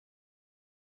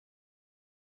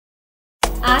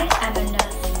I am a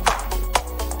nurse.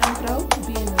 I'm proud to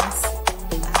be a nurse.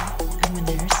 I'm a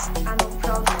nurse. I'm a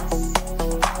proud nurse.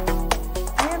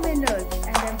 I am a nurse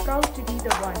and I'm proud to be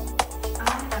the one. I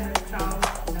am a proud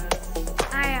nurse.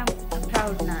 I am a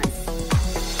proud nurse.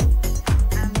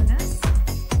 I'm a nurse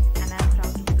and I'm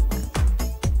proud to be the one.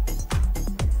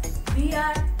 We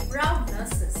are proud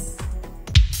nurses.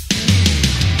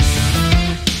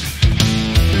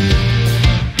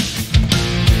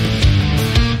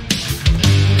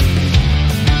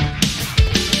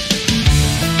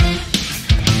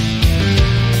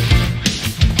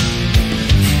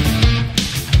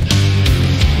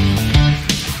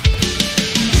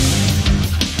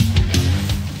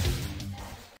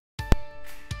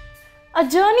 A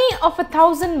journey of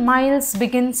 1,000 miles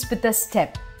begins with a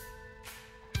step.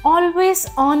 Always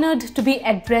honored to be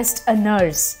addressed a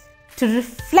nurse, to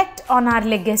reflect on our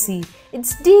legacy,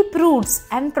 its deep roots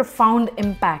and profound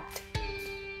impact.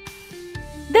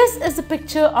 This is a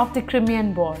picture of the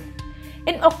Crimean War.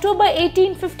 In October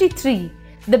 1853,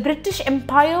 the British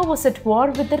Empire was at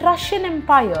war with the Russian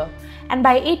Empire, and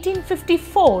by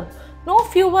 1854, no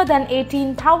fewer than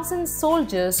 18,000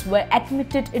 soldiers were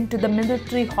admitted into the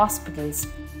military hospitals,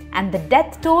 and the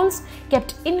death tolls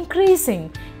kept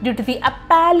increasing due to the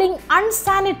appalling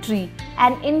unsanitary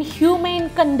and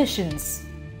inhumane conditions.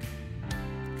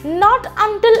 Not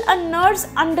until a nurse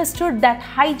understood that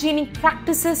hygienic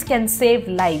practices can save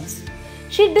lives,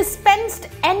 she dispensed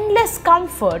endless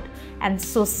comfort, and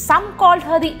so some called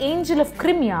her the Angel of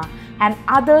Crimea and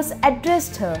others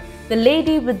addressed her the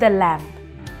Lady with the Lamp.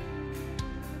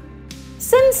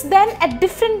 Since then, at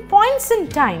different points in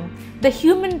time, the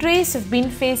human race have been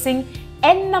facing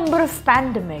n number of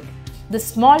pandemics: the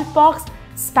smallpox,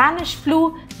 Spanish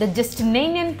flu, the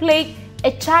Justinian plague,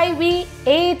 HIV,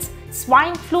 AIDS,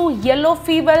 swine flu, yellow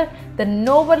fever, the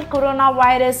novel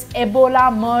coronavirus,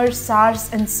 Ebola, MERS,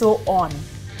 SARS, and so on.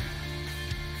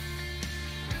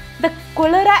 The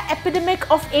cholera epidemic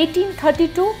of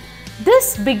 1832,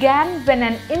 this began when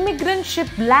an immigrant ship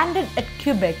landed at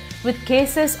Quebec with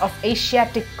cases of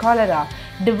Asiatic cholera,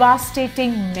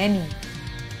 devastating many.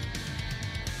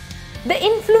 The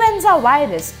influenza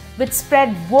virus, which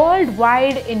spread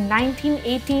worldwide in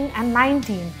 1918 and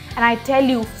 19, and I tell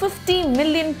you 50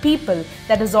 million people,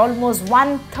 that is almost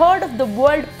 1/3 of the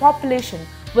world population,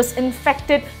 was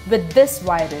infected with this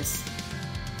virus.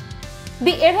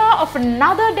 The era of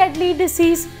another deadly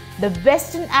disease, the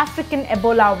Western African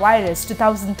Ebola virus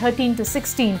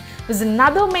 2013-16, was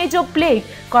another major plague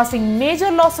causing major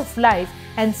loss of life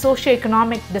and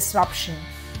socio-economic disruption.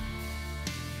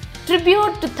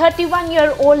 Tribute to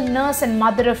 31-year-old nurse and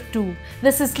mother of two.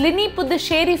 This is Lini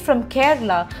Puducherry from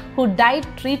Kerala, who died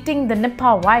treating the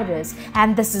Nipah virus,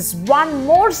 and this is one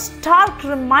more stark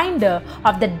reminder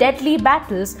of the deadly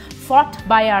battles fought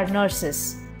by our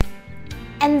nurses.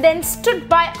 And then stood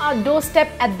by our doorstep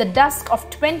at the dusk of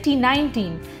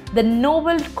 2019, the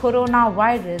novel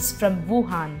coronavirus from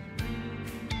Wuhan.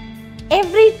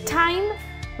 Every time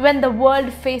when the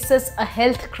world faces a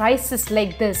health crisis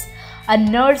like this, a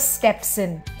nurse steps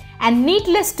in. And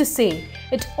needless to say,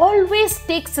 it always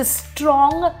takes a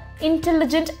strong,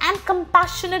 intelligent and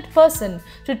compassionate person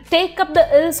to take up the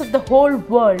ills of the whole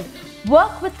world,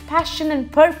 work with passion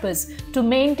and purpose to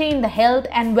maintain the health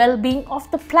and well-being of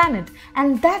the planet,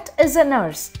 and that is a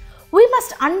nurse. We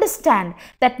must understand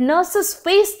that nurses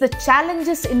face the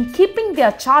challenges in keeping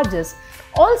their charges,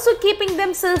 also keeping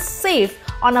themselves safe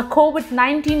on a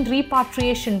COVID-19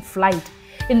 repatriation flight,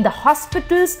 in the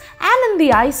hospitals and in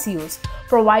the ICUs,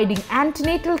 providing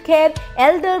antenatal care,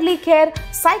 elderly care,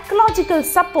 psychological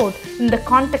support in the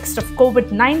context of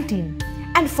COVID-19.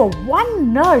 And for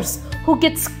one nurse who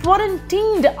gets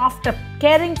quarantined after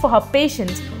caring for her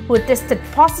patients who tested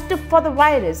positive for the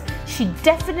virus, she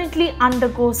definitely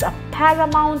undergoes a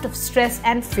paramount of stress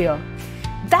and fear.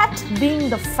 That being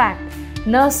the fact,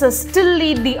 nurses still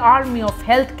lead the army of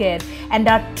healthcare and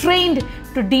are trained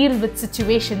to deal with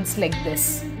situations like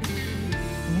this.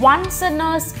 Once a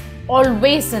nurse,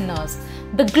 always a nurse.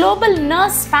 The global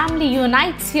nurse family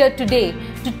unites here today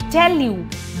to tell you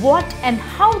what and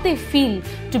how they feel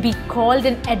to be called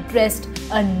and addressed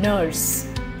a nurse.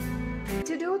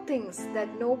 To do things that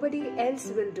nobody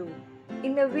else will do,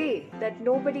 in a way that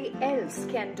nobody else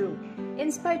can do,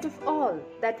 in spite of all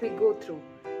that we go through.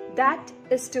 That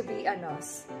is to be a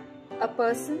nurse. A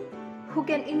person who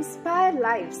can inspire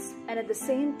lives and at the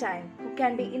same time who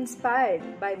can be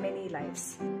inspired by many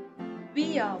lives.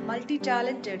 We are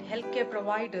multi-talented healthcare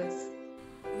providers.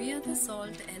 We are the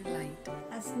salt and light.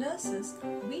 As nurses,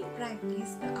 we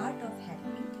practice the art of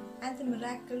helping and the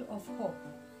miracle of hope.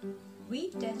 We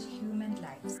touch human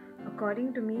lives. A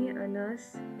According to me, a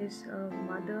nurse is a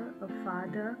mother, a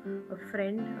father, a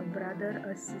friend, a brother,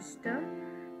 a sister,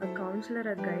 a counselor,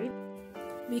 a guide.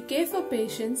 We care for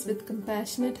patients with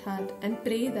compassionate heart and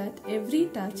pray that every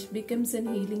touch becomes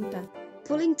an healing touch.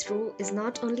 Pulling through is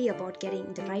not only about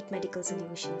getting the right medical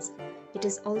solutions, it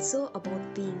is also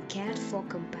about being cared for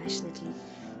compassionately.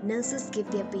 Nurses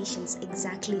give their patients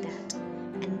exactly that,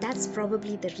 and that's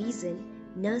probably the reason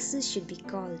nurses should be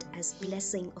called as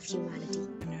blessing of humanity.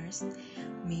 Nurse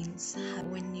means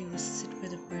when you sit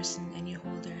with a person and you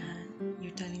hold their hand,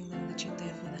 you're telling them that you're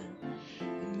there for them.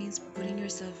 It means putting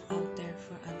yourself out there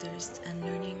for others and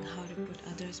learning how to put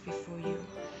others before you.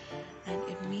 And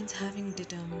it means having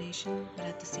determination, but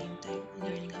at the same time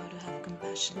learning how to have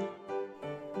compassion.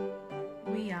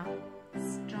 We are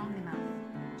strong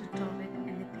enough to tolerate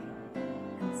anything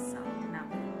and soft enough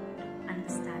to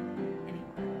understand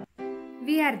anyone.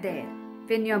 We are there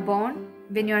when you're born,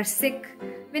 when you're sick,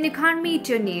 when you can't meet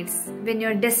your needs, when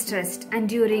you're distressed and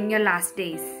during your last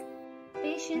days.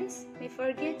 Patients may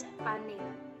forget our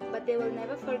name, but they will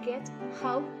never forget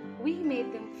how we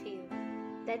made them feel.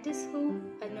 That is who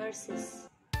a nurse is.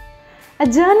 A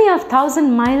journey of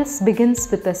 1,000 miles begins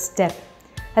with a step.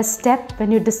 A step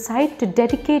when you decide to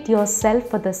dedicate yourself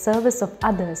for the service of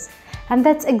others. And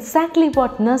that's exactly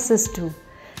what nurses do.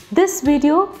 This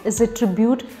video is a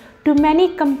tribute to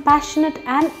many compassionate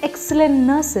and excellent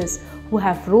nurses who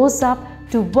have rose up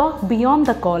to work beyond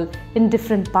the call in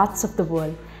different parts of the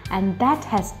world. And that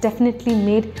has definitely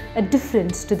made a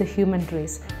difference to the human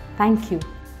race. Thank you.